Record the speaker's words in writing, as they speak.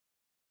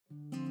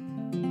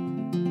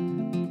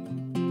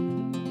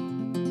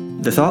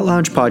The Thought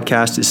Lounge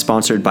podcast is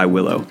sponsored by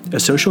Willow, a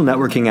social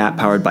networking app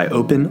powered by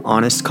open,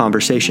 honest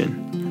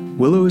conversation.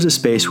 Willow is a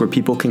space where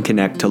people can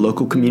connect to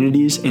local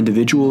communities,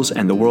 individuals,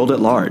 and the world at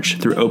large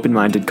through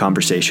open-minded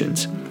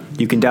conversations.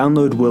 You can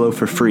download Willow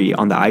for free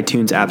on the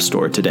iTunes App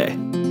Store today.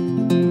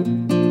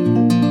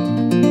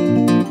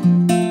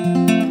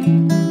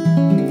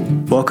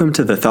 Welcome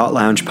to the Thought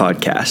Lounge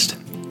podcast.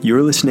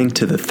 You're listening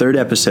to the third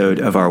episode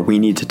of our We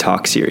Need to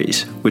Talk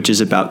series, which is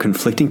about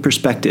conflicting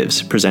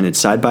perspectives presented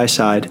side by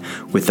side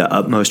with the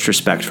utmost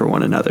respect for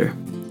one another.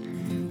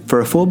 For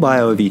a full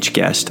bio of each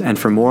guest and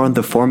for more on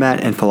the format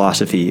and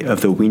philosophy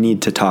of the We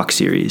Need to Talk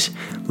series,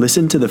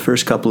 listen to the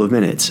first couple of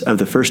minutes of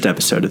the first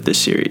episode of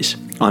this series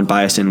on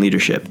bias in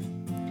leadership.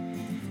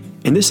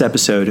 In this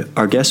episode,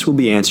 our guest will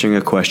be answering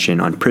a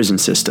question on prison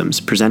systems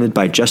presented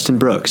by Justin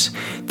Brooks,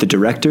 the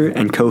director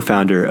and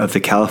co-founder of the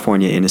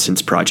California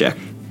Innocence Project.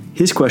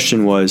 His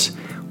question was,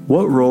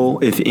 what role,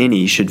 if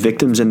any, should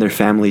victims and their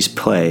families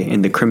play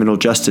in the criminal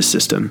justice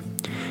system?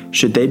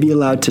 Should they be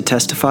allowed to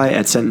testify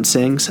at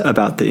sentencings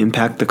about the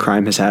impact the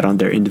crime has had on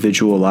their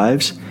individual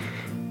lives?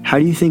 How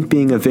do you think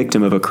being a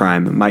victim of a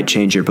crime might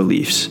change your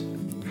beliefs?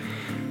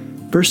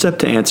 First up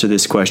to answer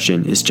this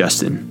question is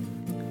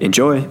Justin.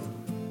 Enjoy!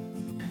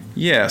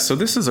 Yeah, so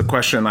this is a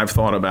question I've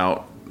thought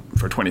about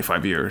for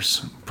 25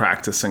 years,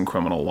 practicing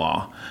criminal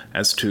law,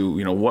 as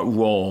to, what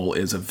role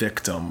is a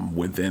victim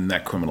within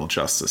that criminal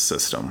justice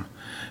system?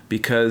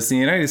 Because in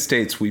the United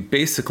States, we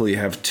basically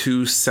have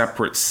two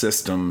separate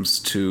systems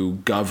to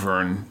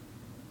govern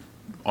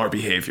our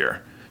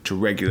behavior, to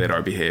regulate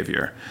our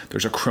behavior.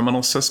 There's a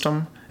criminal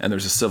system and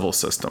there's a civil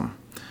system.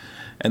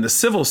 And the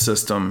civil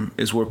system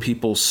is where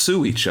people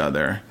sue each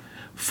other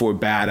for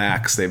bad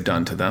acts they've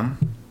done to them,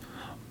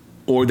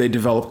 or they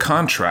develop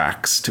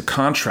contracts to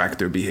contract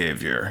their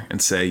behavior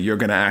and say, you're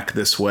going to act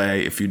this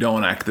way. If you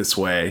don't act this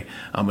way,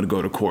 I'm going to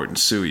go to court and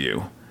sue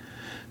you.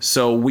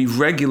 So we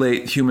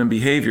regulate human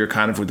behavior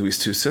kind of with these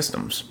two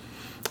systems.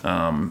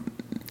 And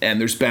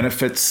there's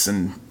benefits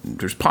and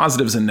there's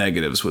positives and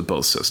negatives with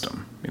both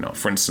systems.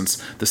 For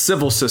instance, the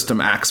civil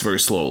system acts very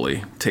slowly.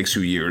 It takes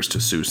you years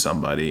to sue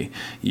somebody,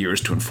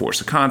 years to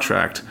enforce a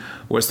contract,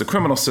 whereas the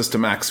criminal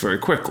system acts very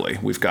quickly.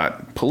 We've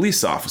got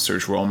police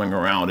officers roaming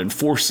around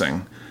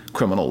enforcing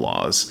criminal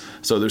laws.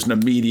 So there's an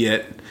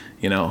immediate,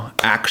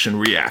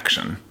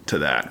 action-reaction to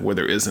that, where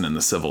there isn't in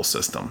the civil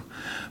system.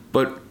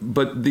 But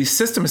the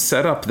system is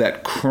set up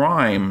that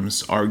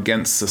crimes are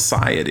against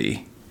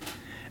society,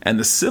 and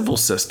the civil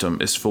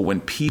system is for when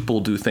people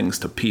do things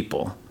to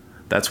people.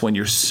 That's when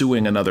you're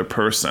suing another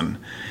person.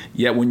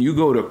 Yet when you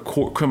go to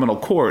criminal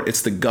court,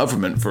 it's the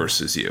government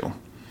versus you.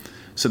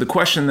 So the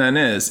question then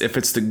is, if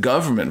it's the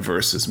government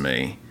versus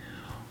me,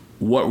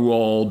 what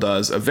role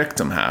does a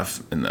victim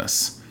have in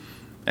this?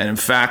 And in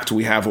fact,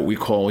 we have what we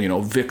call,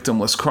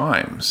 victimless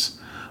crimes.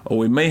 Or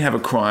we may have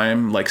a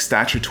crime like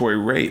statutory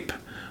rape,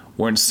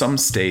 where in some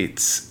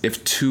states,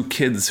 if two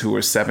kids who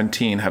are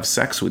 17 have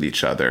sex with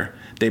each other,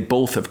 they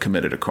both have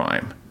committed a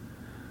crime.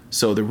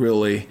 So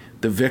the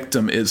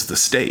victim is the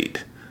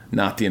state,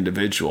 not the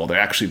individual. They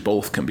actually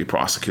both can be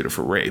prosecuted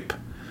for rape.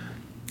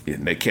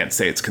 They can't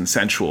say it's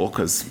consensual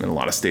because in a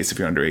lot of states, if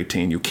you're under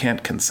 18, you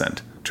can't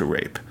consent to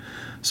rape.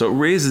 So it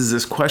raises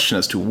this question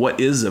as to what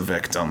is a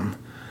victim,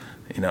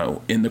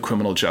 in the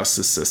criminal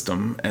justice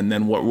system, and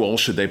then what role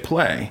should they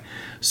play?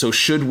 So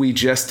should we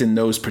just, in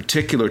those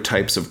particular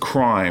types of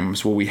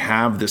crimes where we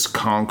have this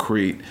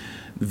concrete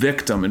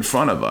victim in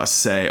front of us,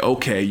 say,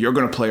 okay, you're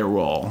going to play a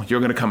role. You're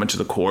going to come into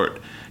the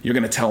court. You're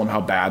going to tell them how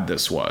bad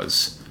this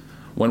was.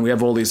 When we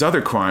have all these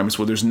other crimes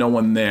where there's no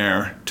one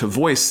there to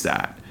voice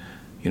that.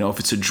 If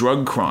it's a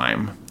drug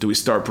crime, do we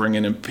start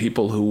bringing in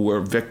people who were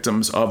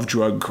victims of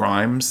drug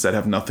crimes that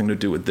have nothing to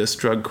do with this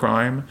drug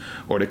crime?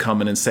 Or to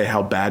come in and say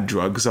how bad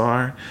drugs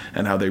are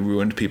and how they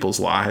ruined people's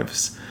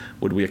lives?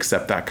 Would we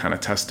accept that kind of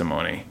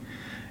testimony?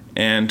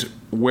 And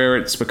where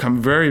it's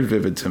become very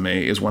vivid to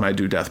me is when I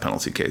do death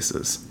penalty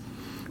cases.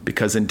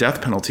 Because in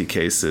death penalty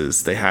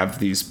cases, they have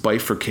these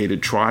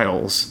bifurcated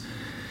trials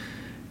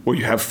where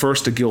you have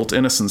first a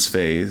guilt-innocence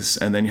phase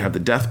and then you have the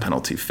death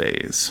penalty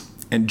phase.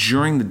 And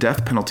during the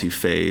death penalty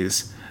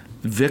phase,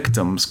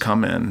 victims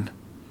come in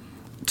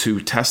to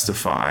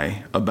testify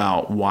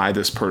about why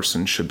this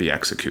person should be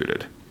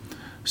executed.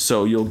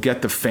 So you'll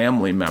get the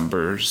family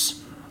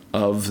members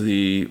of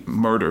the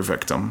murder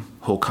victim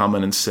who'll come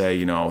in and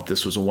say,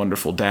 this was a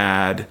wonderful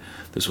dad,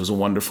 this was a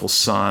wonderful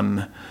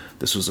son,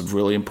 this was a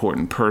really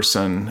important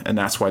person, and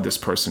that's why this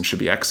person should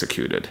be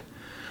executed.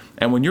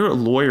 And when you're a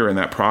lawyer in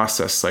that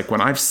process, like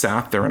when I've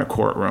sat there in a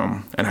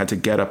courtroom and had to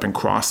get up and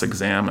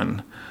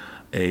cross-examine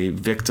a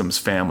victim's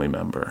family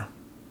member.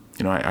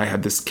 I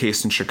had this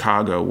case in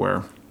Chicago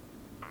where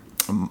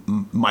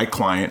my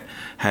client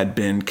had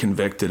been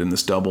convicted in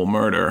this double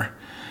murder,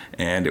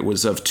 and it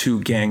was of two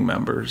gang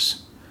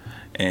members.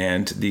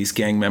 And these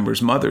gang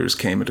members' mothers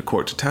came into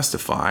court to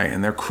testify,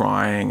 and they're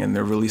crying, and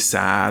they're really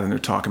sad, and they're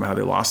talking about how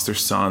they lost their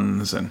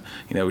sons, and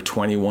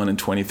 21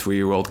 and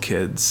 23-year-old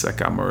kids that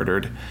got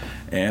murdered.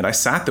 And I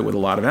sat there with a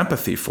lot of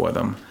empathy for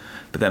them.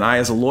 But then I,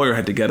 as a lawyer,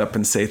 had to get up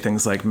and say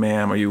things like,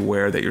 ma'am, are you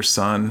aware that your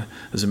son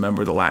is a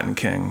member of the Latin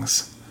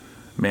Kings?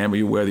 Ma'am, are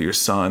you aware that your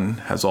son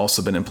has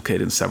also been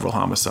implicated in several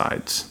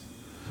homicides?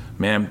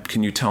 Ma'am,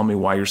 can you tell me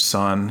why your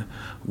son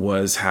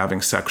was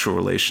having sexual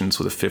relations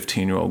with a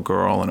 15-year-old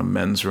girl in a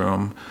men's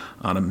room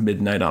on a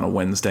midnight on a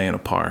Wednesday in a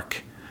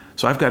park?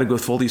 So I've got to go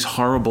through all these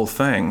horrible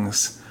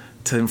things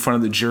to, in front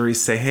of the jury,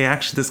 say, hey,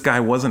 actually, this guy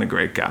wasn't a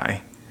great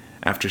guy,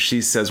 after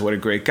she says what a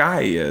great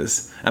guy he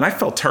is. And I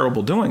felt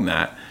terrible doing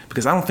that,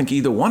 because I don't think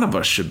either one of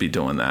us should be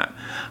doing that.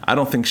 I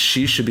don't think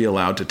she should be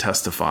allowed to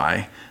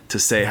testify to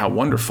say how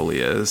wonderful he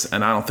is,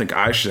 and I don't think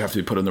I should have to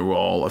be put in the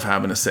role of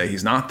having to say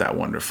he's not that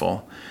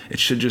wonderful. It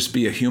should just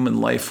be a human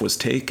life was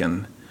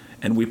taken,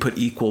 and we put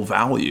equal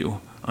value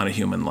on a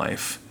human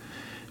life.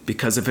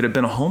 Because if it had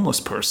been a homeless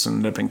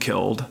person that had been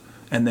killed,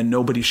 and then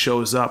nobody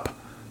shows up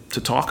to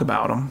talk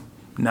about him,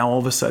 now all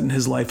of a sudden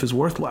his life is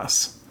worth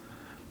less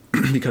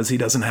because he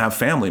doesn't have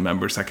family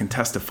members that can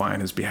testify on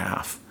his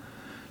behalf.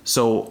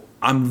 So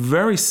I'm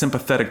very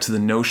sympathetic to the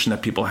notion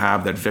that people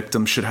have that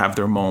victims should have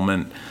their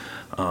moment.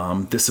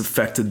 This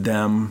affected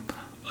them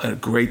a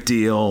great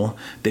deal.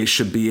 They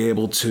should be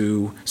able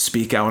to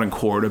speak out in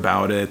court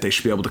about it. They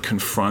should be able to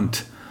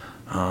confront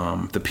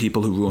the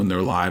people who ruined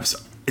their lives.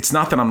 It's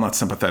not that I'm not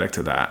sympathetic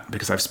to that,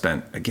 because I've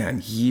spent,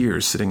 again,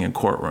 years sitting in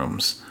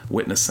courtrooms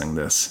witnessing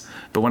this.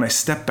 But when I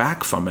step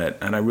back from it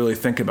and I really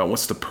think about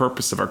what's the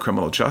purpose of our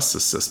criminal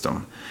justice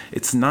system,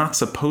 it's not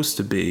supposed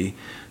to be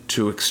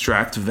to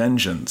extract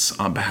vengeance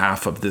on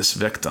behalf of this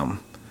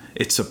victim.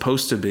 It's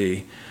supposed to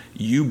be,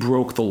 you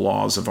broke the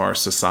laws of our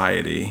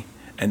society,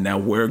 and now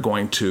we're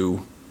going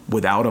to,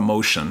 without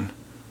emotion,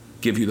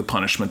 give you the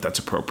punishment that's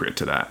appropriate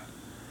to that.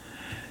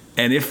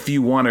 And if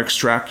you want to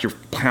extract your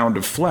pound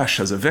of flesh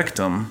as a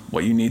victim,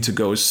 what you need to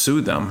go is sue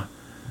them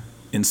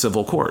in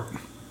civil court.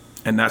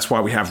 And that's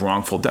why we have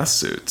wrongful death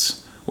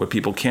suits, where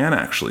people can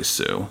actually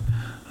sue.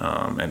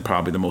 And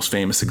probably the most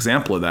famous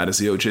example of that is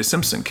the O.J.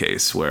 Simpson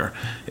case, where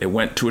it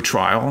went to a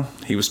trial.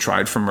 He was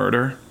tried for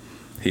murder.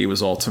 He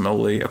was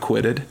ultimately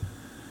acquitted.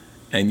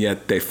 And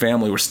yet their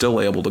family were still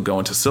able to go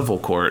into civil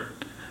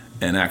court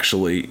and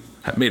actually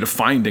made a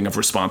finding of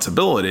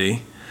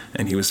responsibility.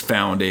 And he was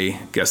found a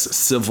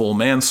civil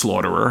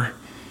manslaughterer,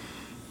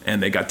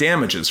 and they got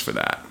damages for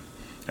that.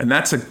 And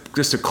that's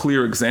just a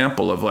clear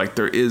example of, like,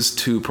 there is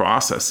two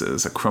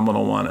processes, a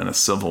criminal one and a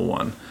civil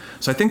one.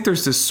 So I think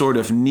there's this sort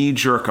of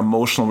knee-jerk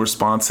emotional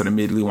response that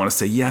immediately want to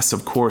say, yes,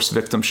 of course,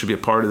 victims should be a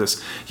part of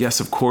this. Yes,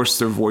 of course,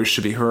 their voice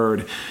should be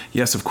heard.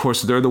 Yes, of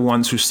course, they're the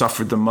ones who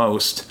suffered the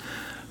most.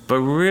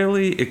 But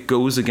really, it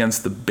goes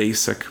against the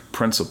basic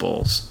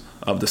principles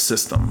of the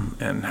system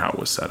and how it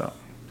was set up.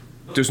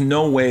 There's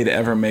no way to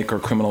ever make our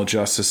criminal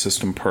justice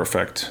system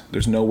perfect.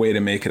 There's no way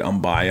to make it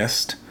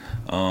unbiased.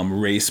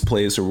 Race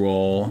plays a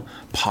role.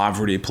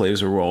 Poverty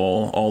plays a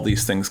role. All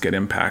these things get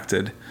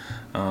impacted.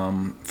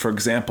 For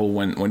example,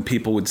 when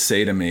people would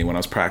say to me when I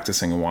was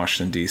practicing in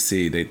Washington,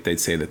 D.C., they'd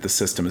say that the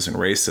system isn't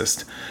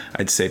racist.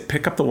 I'd say,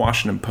 pick up the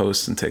Washington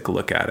Post and take a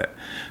look at it.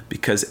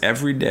 Because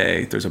every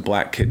day there's a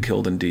black kid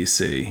killed in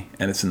D.C.,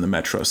 and it's in the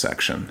metro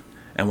section.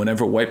 And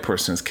whenever a white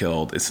person is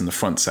killed, it's in the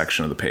front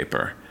section of the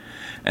paper.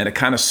 And it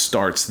kind of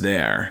starts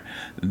there,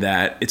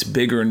 that it's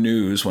bigger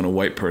news when a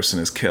white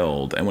person is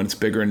killed. And when it's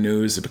bigger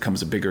news, it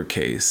becomes a bigger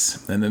case.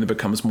 And then there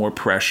becomes more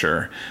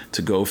pressure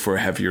to go for a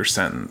heavier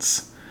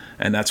sentence.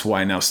 And that's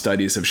why now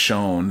studies have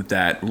shown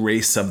that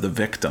race of the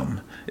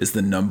victim is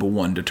the number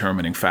one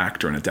determining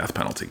factor in a death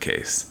penalty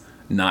case.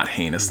 Not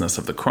heinousness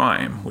of the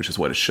crime, which is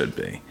what it should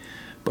be.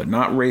 But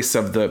not race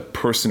of the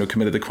person who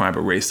committed the crime,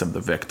 but race of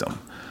the victim.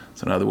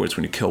 So in other words,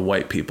 when you kill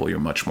white people, you're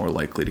much more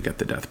likely to get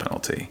the death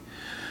penalty.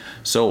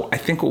 So I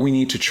think what we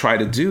need to try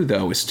to do,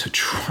 though, is to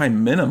try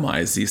and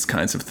minimize these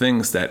kinds of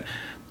things that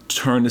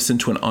turn this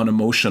into an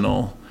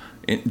emotional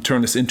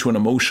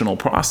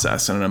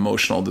process and an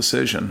emotional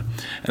decision.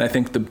 And I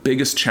think the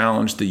biggest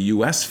challenge the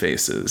U.S.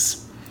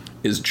 faces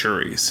is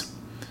juries.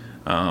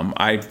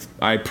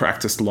 I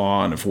practiced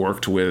law and have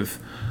worked with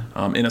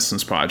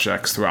innocence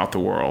projects throughout the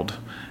world,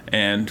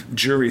 and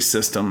jury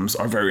systems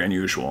are very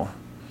unusual.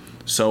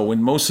 So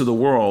in most of the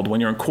world, when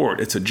you're in court,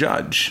 it's a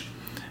judge.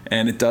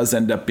 And it does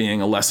end up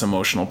being a less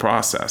emotional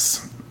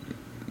process.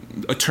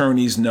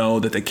 Attorneys know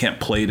that they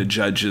can't play to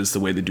judges the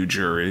way they do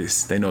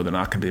juries. They know they're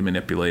not going to be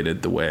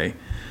manipulated the way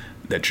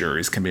that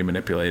juries can be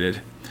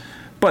manipulated.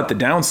 But the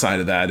downside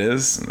of that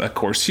is, of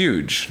course,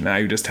 huge. Now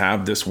you just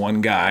have this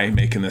one guy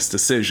making this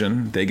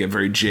decision. They get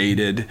very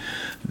jaded.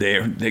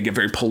 They get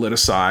very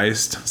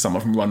politicized. Some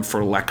of them run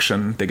for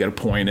election. They get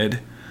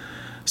appointed.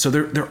 So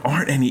there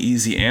aren't any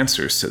easy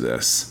answers to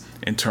this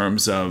in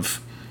terms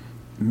of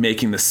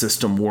making the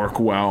system work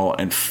well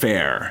and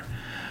fair.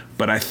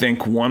 But I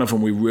think one of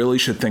them we really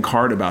should think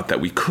hard about that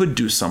we could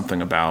do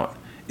something about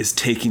is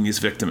taking these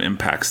victim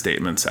impact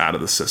statements out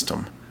of the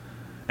system.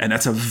 And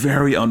that's a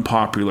very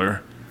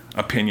unpopular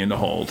opinion to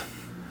hold.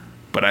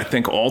 But I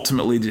think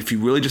ultimately, if you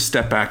really just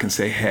step back and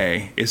say,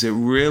 hey, is it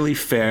really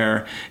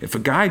fair if a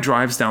guy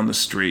drives down the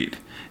street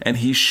and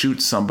he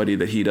shoots somebody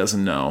that he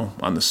doesn't know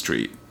on the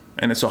street,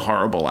 and it's a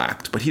horrible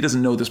act, but he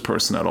doesn't know this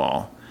person at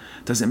all,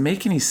 does it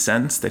make any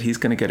sense that he's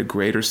going to get a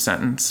greater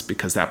sentence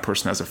because that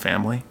person has a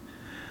family?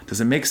 Does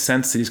it make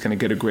sense that he's going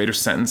to get a greater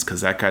sentence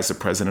because that guy's the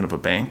president of a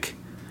bank?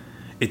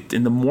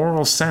 In the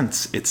moral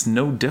sense, it's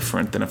no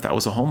different than if that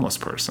was a homeless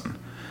person.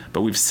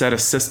 But we've set a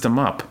system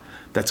up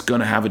that's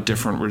going to have a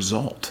different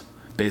result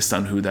based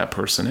on who that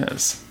person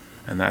is.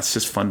 And that's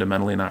just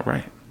fundamentally not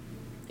right.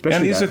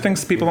 And these are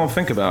things people don't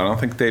think about. I don't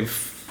think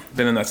they've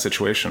been in that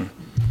situation.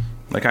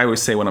 Like I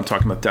always say when I'm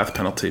talking about death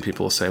penalty,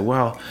 people will say,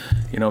 well,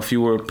 if you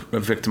were a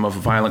victim of a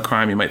violent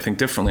crime, you might think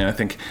differently. And I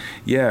think,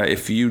 yeah,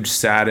 if you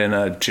sat in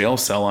a jail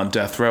cell on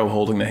death row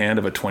holding the hand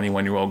of a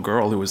 21-year-old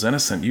girl who was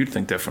innocent, you'd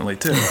think differently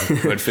too,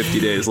 who had 50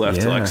 days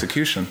left till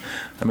execution.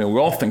 I mean, we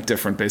all think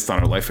different based on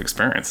our life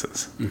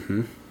experiences.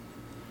 Mm-hmm.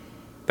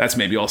 That's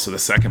maybe also the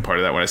second part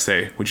of that when I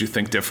say, would you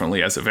think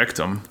differently as a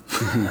victim?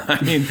 I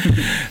mean,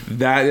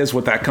 that is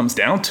what that comes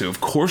down to.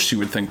 Of course you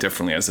would think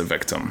differently as a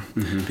victim,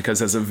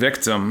 because as a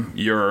victim,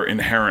 you're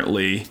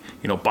inherently,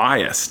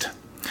 biased.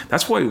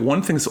 That's why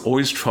one thing that's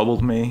always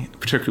troubled me,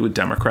 particularly with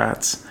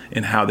Democrats,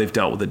 in how they've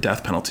dealt with the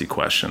death penalty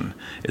question,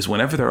 is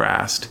whenever they're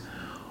asked,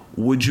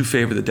 would you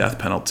favor the death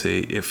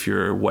penalty if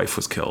your wife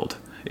was killed,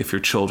 if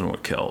your children were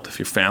killed, if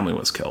your family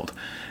was killed?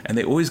 And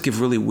they always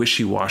give really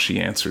wishy-washy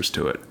answers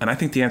to it. And I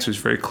think the answer is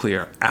very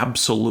clear.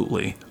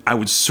 Absolutely. I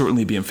would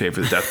certainly be in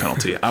favor of the death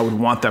penalty. I would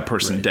want that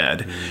person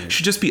dead. You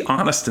should just be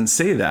honest and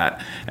say that.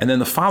 And then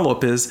the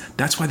follow-up is,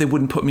 that's why they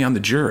wouldn't put me on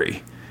the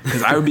jury,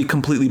 because I would be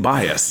completely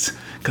biased,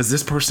 because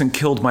this person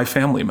killed my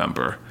family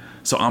member.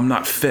 So I'm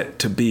not fit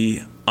to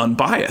be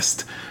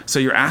unbiased. So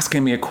you're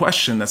asking me a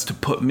question that's to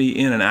put me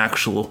in an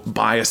actual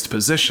biased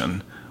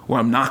position where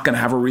I'm not going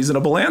to have a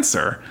reasonable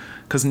answer.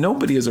 Because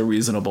nobody is a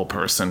reasonable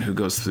person who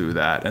goes through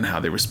that and how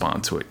they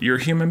respond to it. You're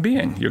a human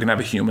being. You're going to have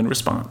a human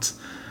response.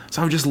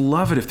 So I would just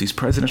love it if these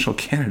presidential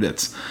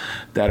candidates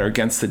that are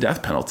against the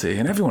death penalty,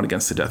 and everyone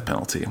against the death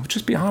penalty, would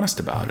just be honest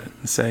about it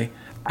and say,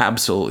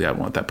 absolutely, I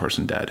want that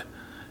person dead.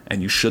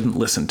 And you shouldn't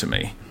listen to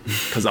me,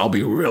 because I'll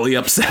be really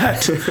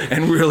upset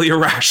and really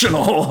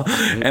irrational.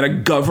 And a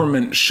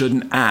government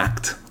shouldn't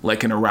act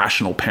like an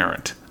irrational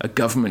parent. A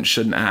government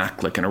shouldn't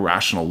act like an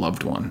irrational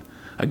loved one.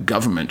 A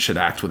government should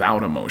act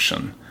without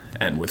emotion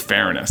and with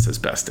fairness as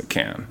best it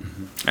can.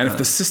 And if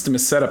the system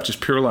is set up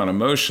just purely on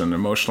emotion,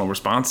 emotional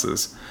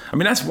responses, I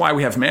mean, that's why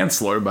we have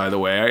manslaughter, by the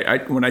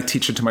way. When I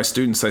teach it to my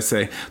students, I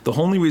say, the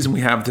only reason we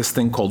have this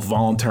thing called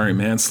voluntary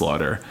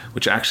manslaughter,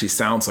 which actually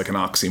sounds like an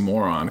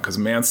oxymoron, because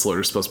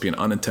manslaughter is supposed to be an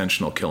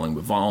unintentional killing,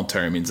 but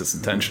voluntary means it's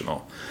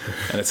intentional.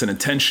 And it's an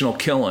intentional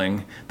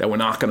killing that we're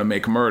not going to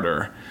make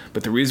murder.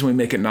 But the reason we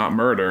make it not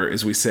murder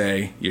is we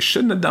say, you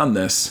shouldn't have done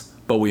this,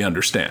 but we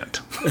understand.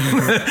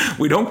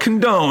 We don't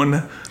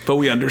condone, but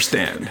we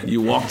understand.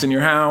 You walked in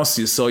your house,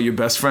 you saw your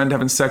best friend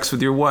having sex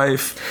with your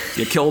wife,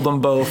 you killed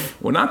them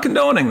both. We're not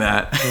condoning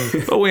that,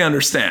 but we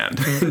understand.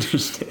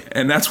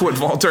 And that's what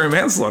voluntary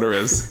manslaughter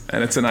is.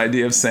 And it's an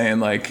idea of saying,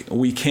 like,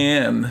 we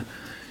can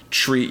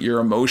treat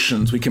your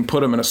emotions, we can put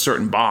them in a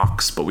certain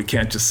box, but we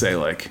can't just say,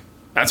 like,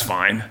 that's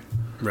fine.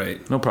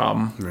 Right. No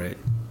problem. Right.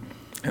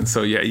 And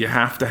so, yeah, you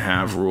have to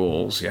have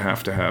rules. You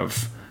have to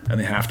have... and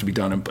they have to be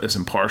done as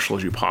impartial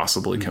as you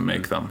possibly can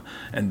make them.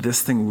 And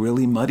this thing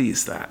really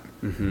muddies that,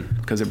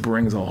 because it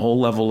brings a whole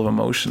level of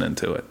emotion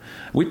into it.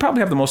 We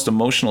probably have the most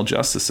emotional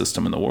justice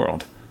system in the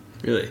world.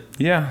 Really?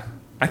 Yeah,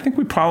 I think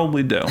we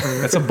probably do.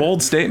 That's a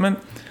bold statement,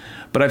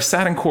 but I've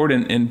sat in court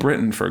in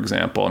Britain, for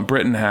example, and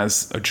Britain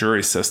has a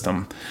jury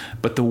system,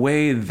 but the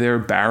way their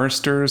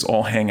barristers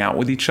all hang out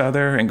with each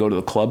other and go to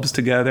the clubs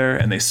together,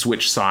 and they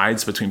switch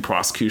sides between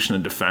prosecution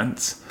and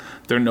defense,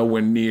 they're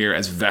nowhere near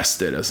as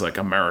vested as like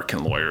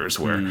American lawyers,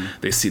 where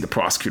they see the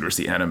prosecutor as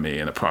the enemy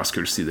and the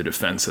prosecutors see the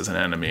defense as an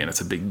enemy, and it's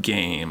a big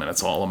game and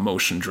it's all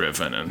emotion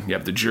driven, and you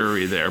have the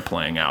jury there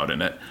playing out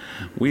in it.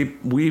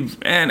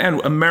 And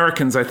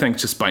Americans, I think,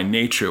 just by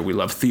nature, we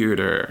love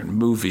theater and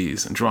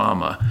movies and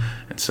drama,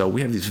 and so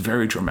we have these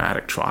very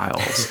dramatic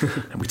trials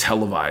and we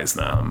televise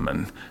them,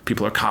 and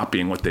people are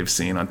copying what they've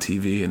seen on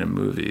TV and in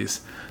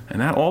movies,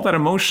 and all that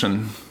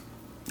emotion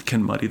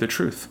can muddy the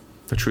truth.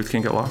 The truth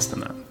can get lost in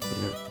that.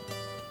 Yeah.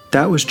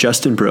 That was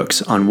Justin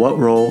Brooks on what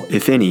role,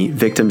 if any,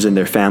 victims and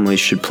their families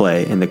should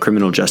play in the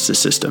criminal justice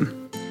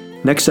system.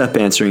 Next up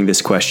answering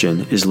this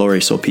question is Lorri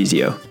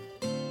Sulpizio.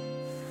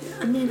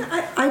 I mean,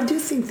 I do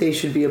think they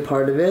should be a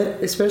part of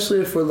it,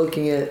 especially if we're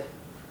looking at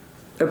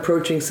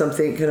approaching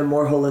something kind of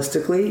more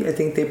holistically. I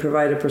think they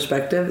provide a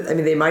perspective. I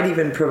mean, they might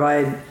even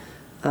provide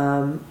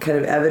kind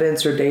of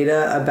evidence or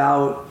data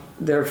about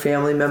their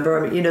family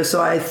member. I mean,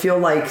 so I feel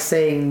like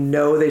saying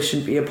no, they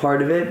shouldn't be a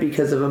part of it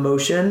because of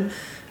emotion,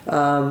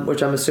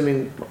 which I'm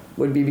assuming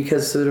would be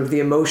because sort of the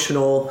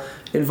emotional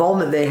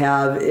involvement they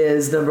have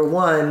is, number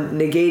one,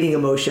 negating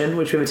emotion,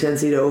 which we have a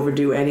tendency to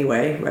overdo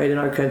anyway, right? In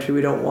our country,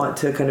 we don't want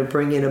to kind of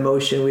bring in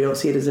emotion. We don't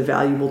see it as a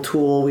valuable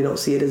tool. We don't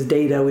see it as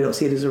data. We don't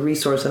see it as a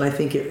resource. And I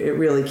think it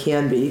really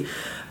can be.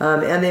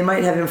 And they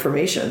might have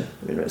information.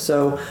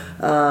 So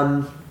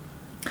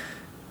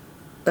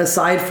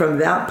aside from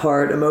that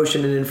part,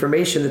 emotion and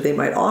information that they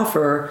might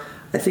offer,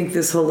 I think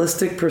this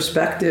holistic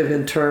perspective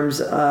in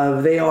terms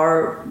of they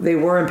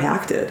were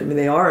impacted. I mean,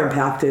 they are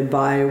impacted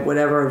by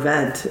whatever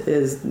event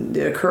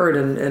occurred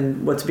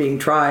and what's being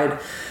tried.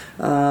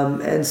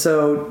 And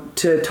so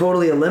to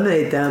totally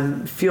eliminate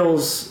them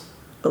feels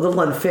a little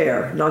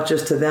unfair, not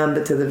just to them,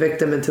 but to the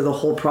victim and to the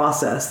whole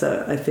process.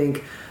 That I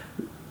think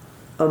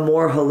a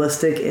more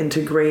holistic,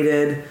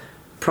 integrated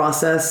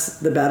process,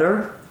 the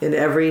better in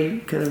every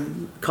kind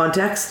of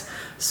context.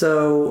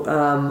 So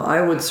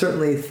I would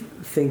certainly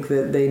think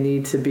that they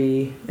need to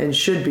be and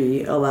should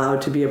be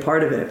allowed to be a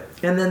part of it.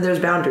 And then there's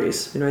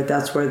boundaries, right?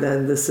 That's where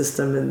then the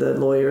system and the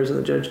lawyers and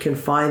the judge can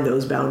find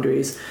those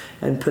boundaries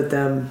and put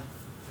them,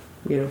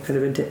 kind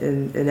of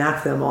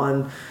enact them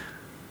on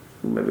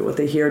maybe what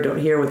they hear, don't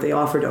hear, what they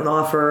offer, don't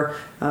offer.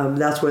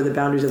 That's where the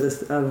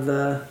boundaries of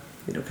the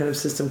kind of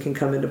system can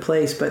come into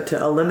place. But to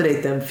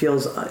eliminate them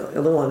feels a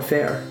little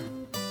unfair.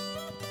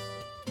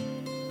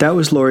 That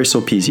was Lorri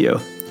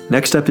Sulpizio.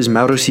 Next up is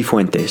Mauro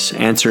Sifuentes,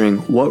 answering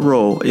what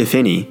role, if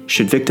any,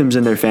 should victims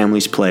and their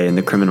families play in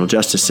the criminal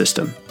justice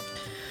system?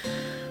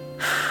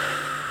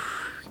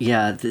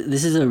 Yeah,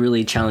 this is a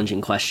really challenging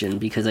question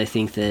because I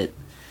think that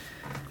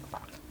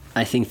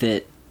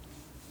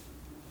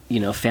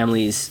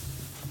families,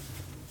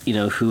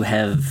 who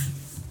have,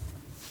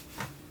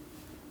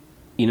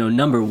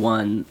 number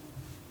one,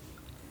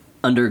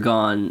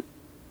 undergone,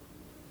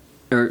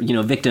 or,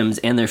 victims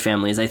and their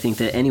families, I think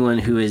that anyone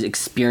who has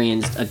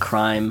experienced a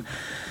crime,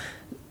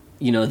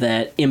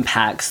 that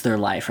impacts their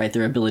life, right?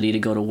 Their ability to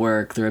go to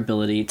work, their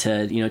ability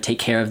to, take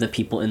care of the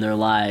people in their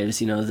lives,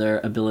 their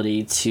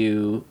ability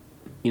to,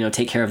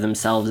 take care of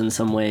themselves in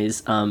some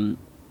ways,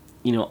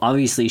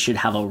 obviously should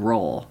have a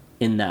role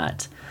in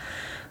that.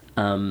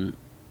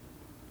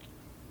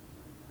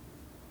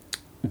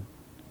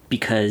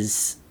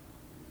 Because,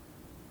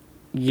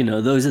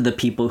 those are the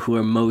people who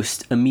are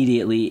most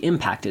immediately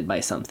impacted by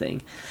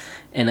something.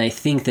 And I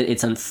think that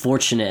it's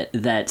unfortunate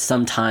that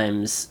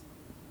sometimes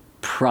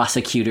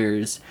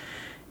prosecutors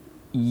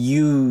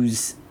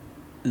use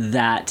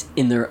that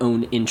in their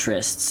own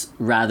interests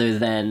rather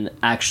than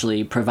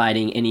actually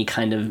providing any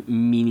kind of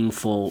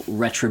meaningful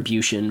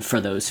retribution for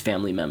those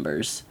family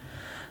members.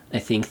 I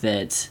think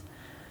that,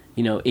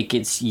 it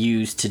gets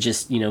used to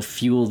just,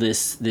 fuel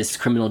this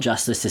criminal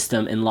justice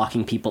system and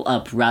locking people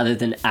up rather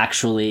than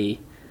actually,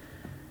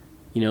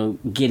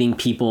 getting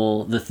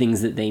people the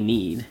things that they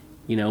need.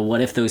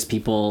 What if those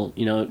people,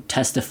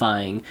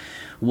 testifying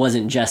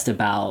wasn't just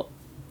about,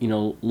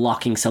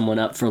 locking someone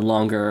up for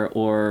longer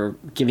or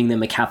giving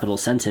them a capital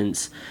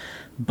sentence,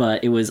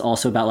 but it was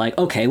also about like,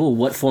 okay, well,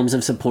 what forms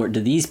of support do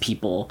these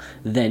people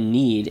then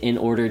need in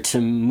order to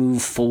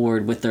move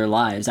forward with their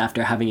lives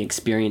after having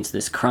experienced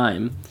this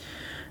crime?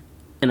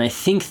 And I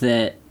think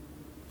that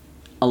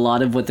a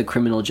lot of what the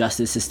criminal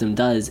justice system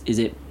does is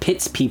it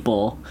pits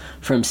people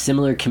from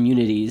similar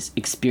communities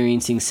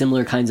experiencing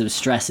similar kinds of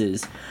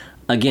stresses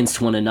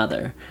against one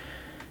another.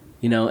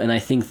 And I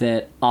think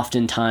that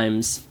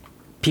oftentimes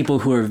people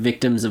who are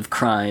victims of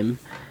crime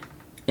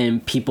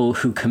and people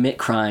who commit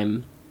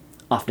crime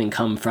often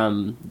come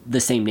from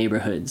the same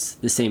neighborhoods,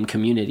 the same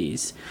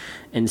communities.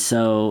 And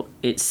so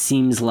it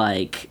seems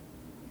like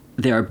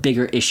there are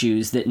bigger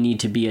issues that need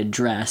to be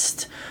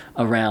addressed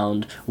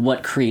around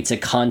what creates a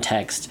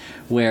context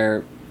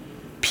where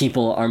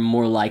people are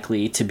more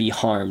likely to be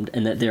harmed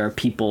and that there are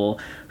people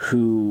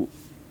who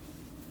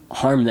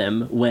harm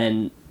them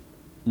when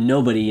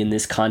nobody in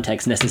this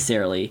context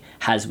necessarily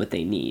has what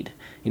they need.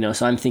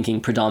 So I'm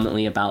thinking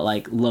predominantly about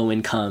like low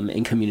income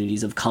and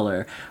communities of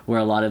color where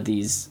a lot of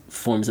these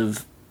forms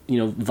of,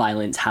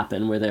 violence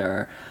happen, where there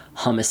are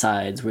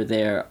homicides, where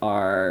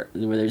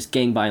there's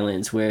gang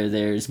violence, where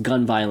there's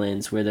gun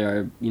violence, where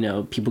there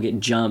are, people get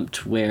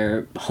jumped,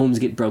 where homes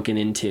get broken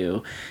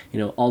into,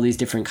 all these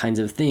different kinds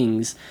of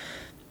things.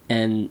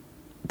 And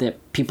that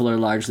people are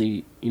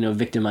largely,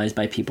 victimized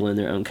by people in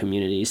their own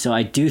community. So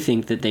I do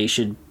think that they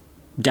should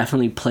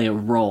definitely play a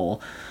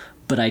role,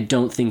 but I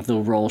don't think the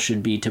role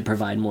should be to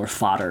provide more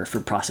fodder for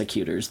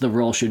prosecutors. The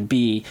role should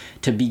be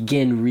to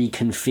begin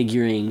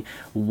reconfiguring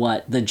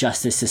what the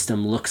justice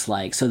system looks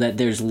like so that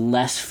there's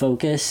less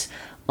focus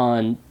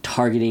on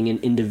targeting an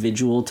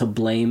individual to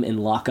blame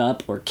and lock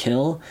up or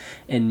kill,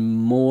 and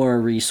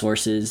more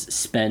resources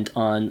spent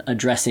on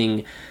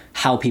addressing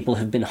how people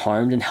have been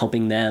harmed and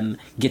helping them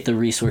get the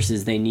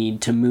resources they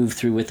need to move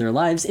through with their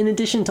lives, in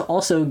addition to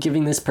also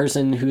giving this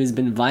person who has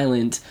been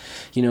violent,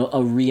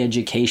 a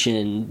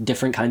re-education,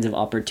 different kinds of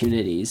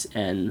opportunities.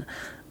 And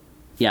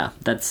yeah,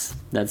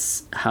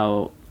 that's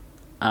how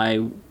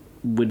I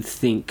would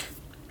think,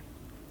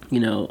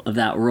 of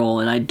that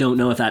role. And I don't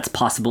know if that's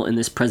possible in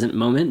this present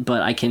moment,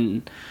 but I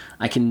can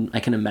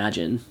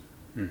imagine.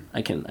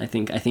 I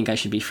think I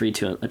should be free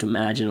to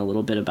imagine a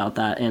little bit about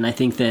that. And I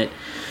think that,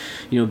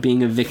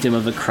 being a victim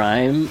of a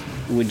crime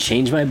would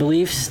change my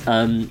beliefs.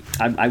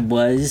 I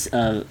was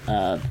a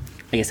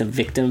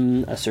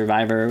victim, a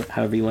survivor,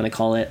 however you want to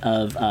call it,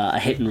 of a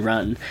hit and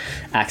run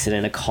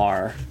accident. A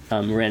car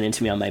ran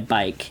into me on my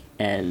bike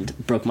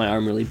and broke my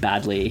arm really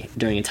badly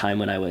during a time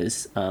when I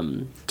was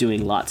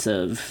doing lots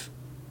of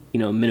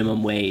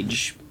minimum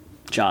wage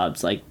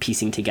jobs, like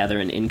piecing together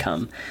an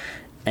income.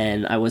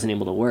 And I wasn't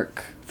able to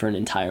work for an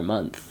entire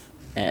month.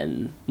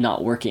 And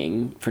not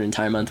working for an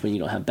entire month when you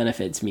don't have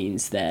benefits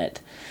means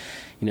that,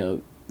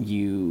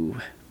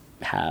 you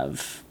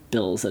have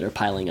bills that are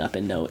piling up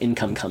and no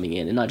income coming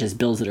in. And not just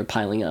bills that are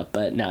piling up,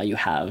 but now you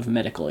have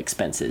medical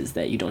expenses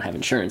that you don't have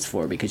insurance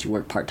for because you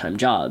work part-time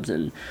jobs.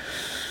 And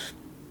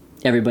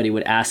everybody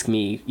would ask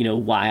me,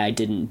 why I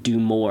didn't do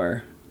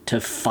more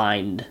to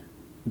find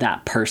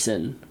that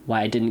person,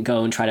 why I didn't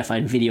go and try to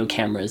find video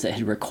cameras that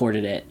had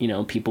recorded it.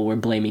 People were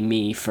blaming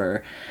me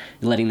for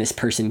letting this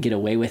person get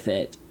away with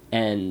it.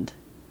 And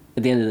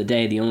at the end of the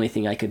day, the only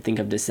thing I could think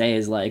of to say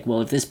is like,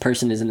 well, if this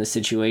person is in a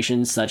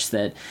situation such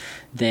that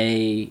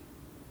they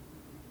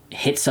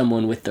hit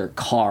someone with their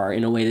car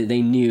in a way that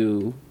they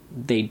knew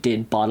they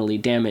did bodily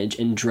damage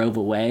and drove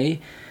away,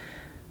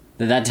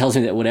 that tells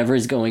me that whatever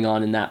is going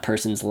on in that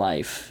person's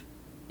life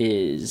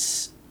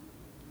is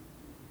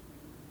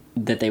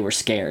that they were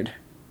scared.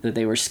 That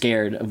they were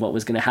scared of what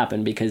was going to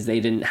happen because they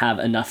didn't have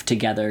enough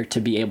together to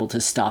be able to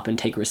stop and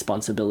take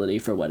responsibility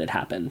for what had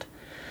happened.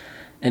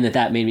 And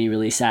that made me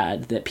really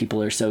sad that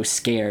people are so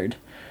scared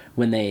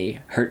when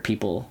they hurt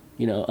people,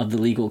 of the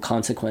legal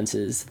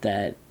consequences,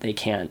 that they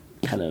can't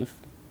kind of,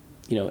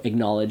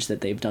 acknowledge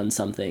that they've done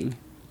something.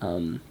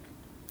 And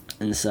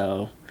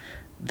so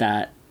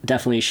that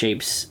definitely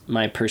shapes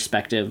my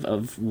perspective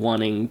of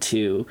wanting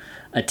to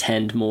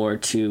attend more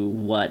to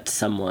what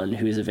someone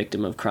who's a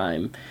victim of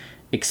crime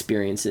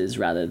experiences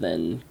rather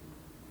than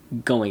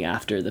going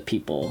after the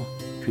people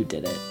who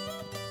did it.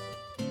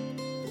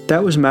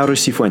 That was Mauro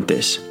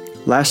Sifuentes.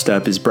 Last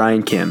up is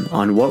Brian Kim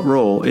on what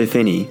role, if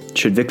any,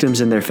 should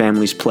victims and their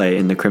families play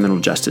in the criminal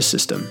justice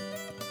system.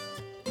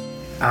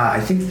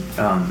 I think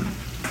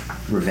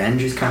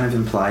revenge is kind of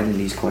implied in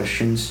these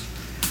questions.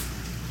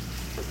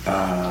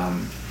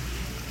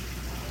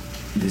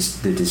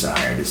 The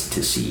desire is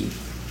to see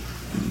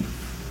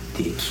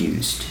the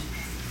accused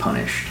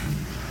punished.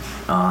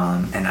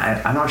 And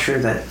I'm not sure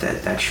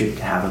that should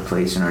have a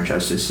place in our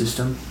justice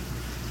system.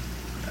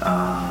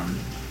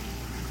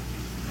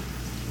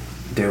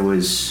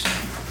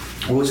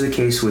 What was the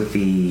case with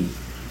the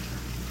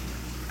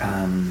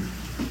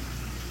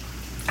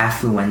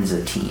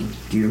affluenza teen?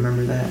 Do you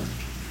remember that?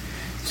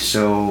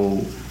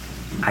 So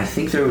I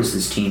think there was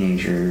this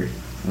teenager,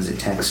 was it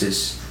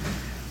Texas,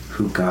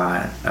 who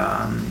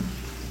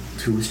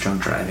was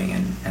drunk driving,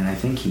 and I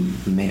think he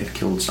may have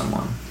killed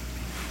someone.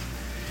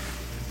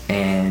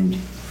 And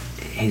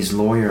his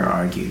lawyer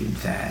argued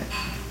that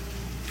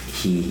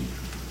he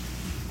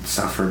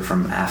suffered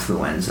from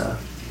affluenza,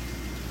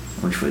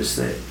 which was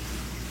that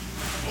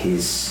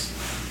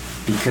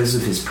because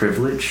of his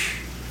privilege,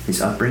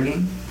 his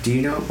upbringing. Do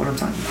you know what I'm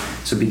talking about?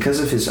 So because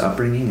of his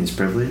upbringing, his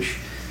privilege,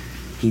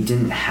 he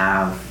didn't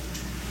have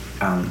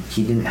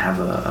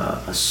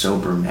a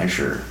sober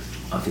measure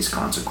of his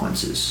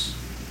consequences,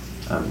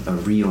 a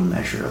real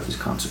measure of his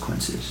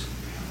consequences,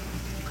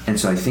 and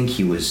so I think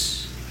he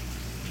was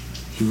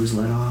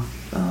let off.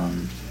 I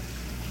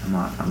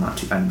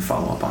didn't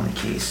follow up on the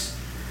case,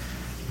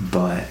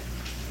 but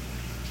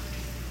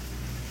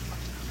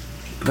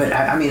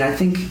I mean, I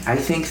think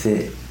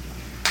that,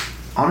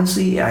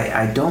 honestly,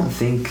 I don't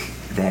think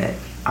that,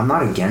 I'm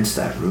not against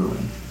that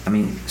ruling. I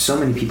mean, so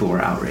many people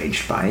were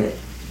outraged by it,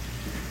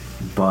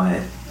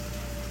 but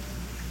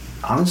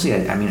honestly,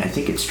 I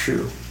think it's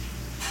true.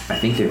 I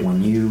think that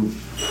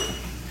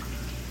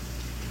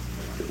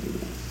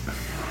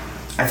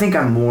I think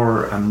I'm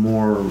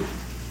more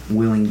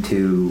willing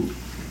to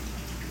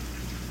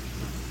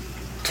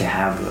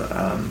have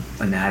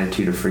an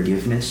attitude of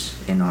forgiveness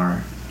in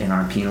our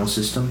penal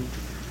system.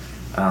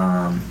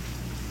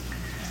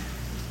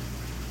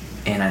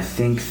 And I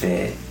think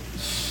that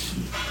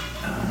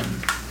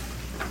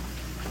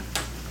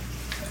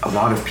a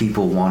lot of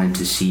people wanted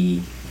to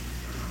see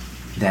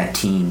that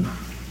teen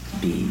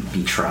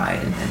be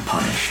tried and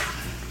punished.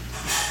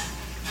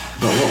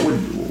 But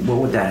what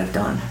would that have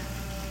done?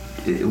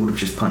 It would have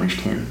just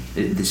punished him.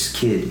 This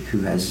kid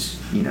who's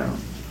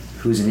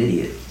an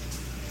idiot.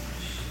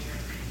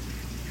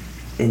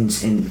 And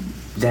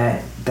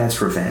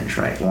that's revenge,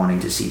 right? Wanting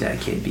to see that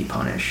kid be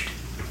punished.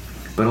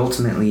 But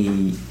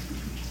ultimately,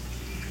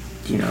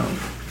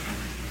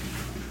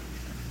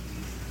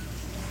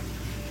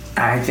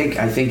 I think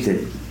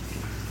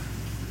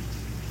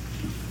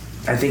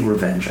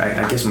revenge.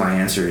 I guess my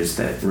answer is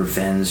that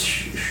revenge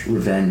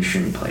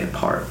shouldn't play a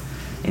part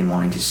in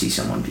wanting to see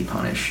someone be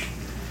punished.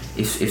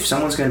 If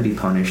someone's going to be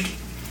punished,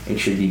 it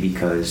should be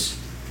because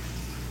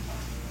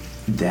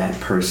that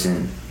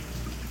person,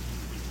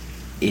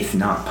 if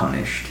not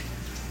punished,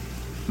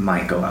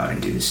 might go out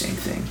and do the same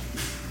thing.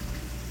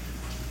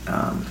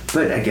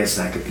 But I guess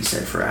that could be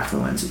said for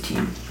affluenza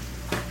teen,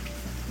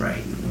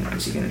 right?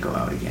 Is he going to go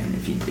out again?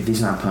 If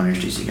he's not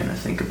punished, is he going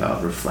to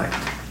reflect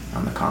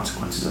on the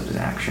consequences of his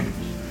action?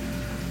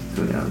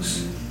 Who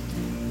knows?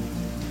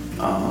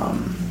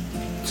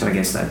 So I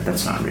guess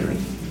that's not really,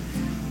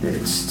 that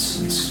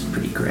it's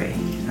pretty gray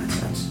in that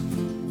sense.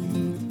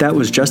 That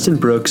was Justin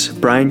Brooks,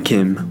 Brian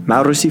Kim,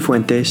 Mauro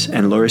Sifuentes,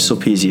 and Lorri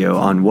Sulpizio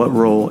on what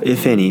role,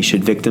 if any,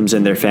 should victims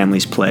and their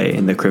families play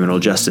in the criminal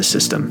justice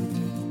system.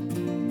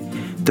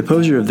 The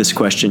poser of this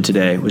question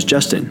today was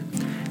Justin.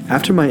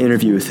 After my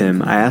interview with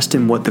him, I asked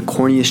him what the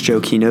corniest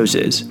joke he knows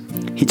is.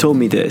 He told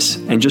me this,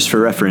 and just for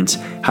reference,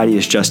 Heidi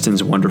is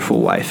Justin's wonderful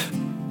wife.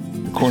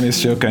 The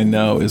corniest joke I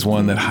know is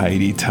one that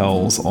Heidi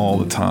tells all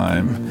the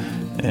time.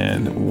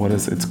 And what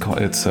is it's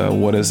called? It's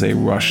what is a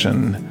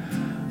Russian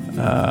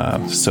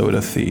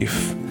soda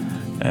thief?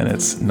 And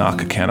it's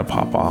knock a can of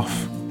pop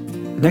off.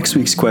 Next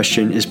week's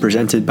question is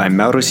presented by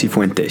Mauro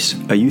Sifuentes,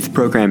 a youth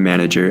program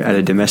manager at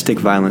a domestic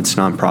violence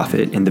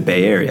nonprofit in the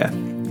Bay Area.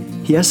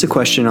 He asks a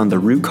question on the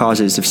root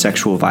causes of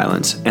sexual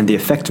violence and the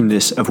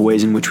effectiveness of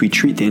ways in which we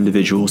treat the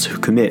individuals who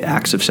commit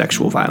acts of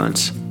sexual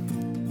violence.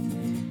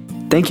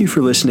 Thank you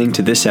for listening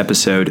to this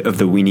episode of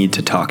the We Need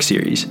to Talk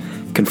series,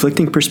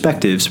 conflicting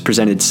perspectives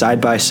presented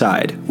side by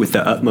side with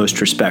the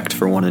utmost respect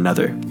for one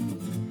another.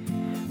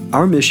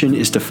 Our mission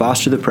is to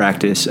foster the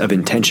practice of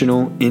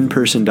intentional,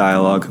 in-person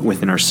dialogue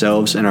within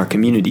ourselves and our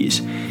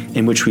communities,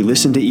 in which we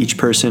listen to each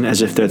person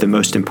as if they're the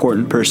most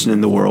important person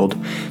in the world,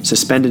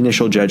 suspend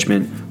initial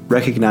judgment,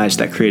 recognize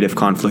that creative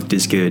conflict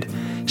is good,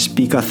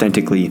 speak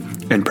authentically,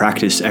 and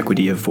practice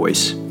equity of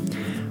voice.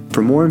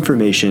 For more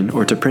information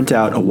or to print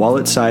out a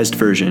wallet-sized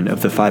version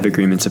of the 5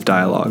 Agreements of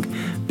Dialogue,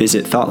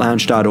 visit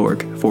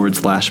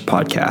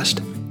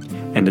thoughtlounge.org/podcast.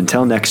 And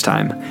until next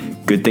time,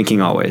 good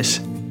thinking always.